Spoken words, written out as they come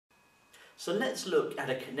So let's look at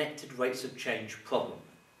a connected rates of change problem.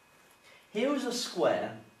 Here is a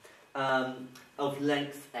square of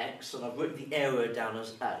length x, and I've written the area down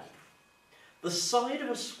as a. The side of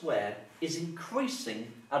a square is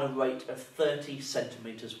increasing at a rate of 30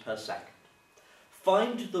 centimetres per second.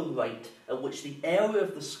 Find the rate at which the area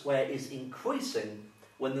of the square is increasing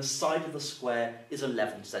when the side of the square is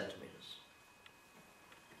 11 centimetres.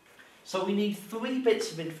 So we need 3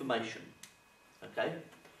 bits of information. Okay?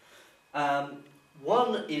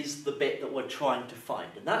 One is the bit that we're trying to find,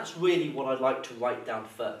 and that's really what I'd like to write down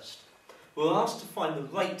first. We're asked to find the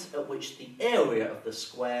rate at which the area of the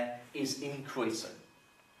square is increasing.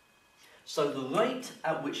 So the rate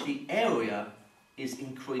at which the area is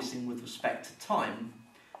increasing with respect to time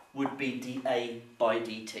would be dA by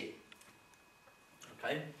dt.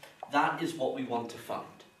 Okay? That is what we want to find.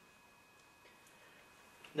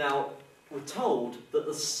 Now, we're told that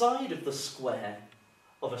the side of the square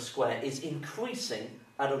of a square is increasing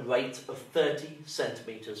at a rate of 30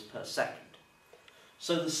 centimetres per second.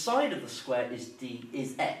 So the side of the square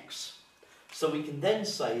is x. So we can then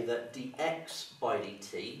say that dx by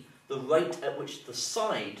dt, the rate at which the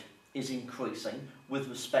side is increasing with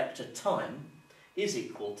respect to time, is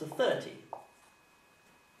equal to 30.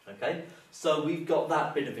 Okay, so we've got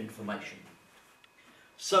that bit of information.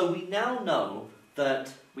 So we now know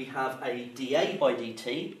that we have a dA by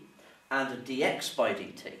dt and a dx by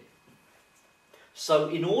dt. So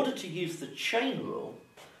in order to use the chain rule,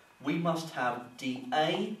 we must have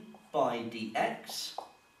dA by dx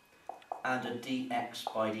and a dx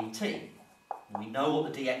by dt. We know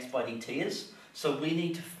what the dx by dt is, so we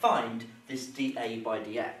need to find this dA by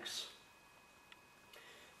dx.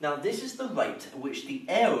 Now this is the rate at which the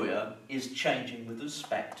area is changing with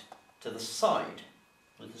respect to the side,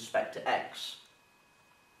 with respect to x.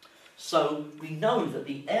 So we know that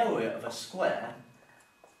the area of a square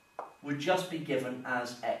would just be given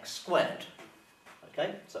as x squared.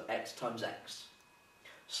 Okay, so x times x.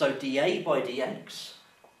 So dA by dx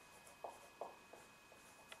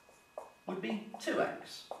would be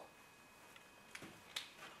 2x.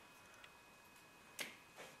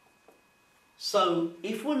 So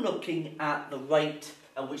if we're looking at the rate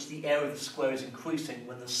at which the area of the square is increasing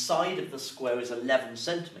when the side of the square is 11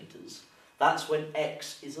 centimetres, that's when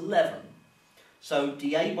x is 11. So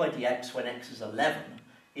dA by dx when x is 11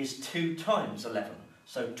 is 2 times 11,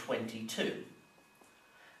 so 22.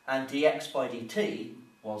 And dx by dt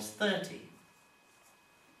was 30.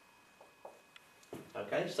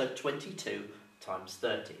 Okay, so 22 times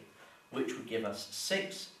 30, which would give us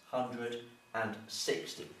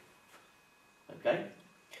 660. Okay,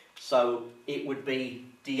 so it would be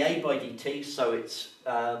dA by dt, so it's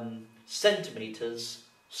centimetres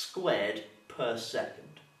squared per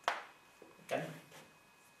second. Okay.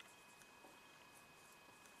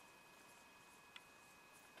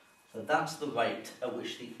 So that's the rate at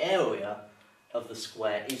which the area of the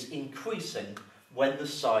square is increasing when the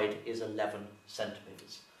side is 11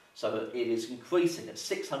 centimetres. So it is increasing at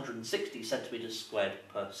 660 centimetres squared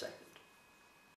per second.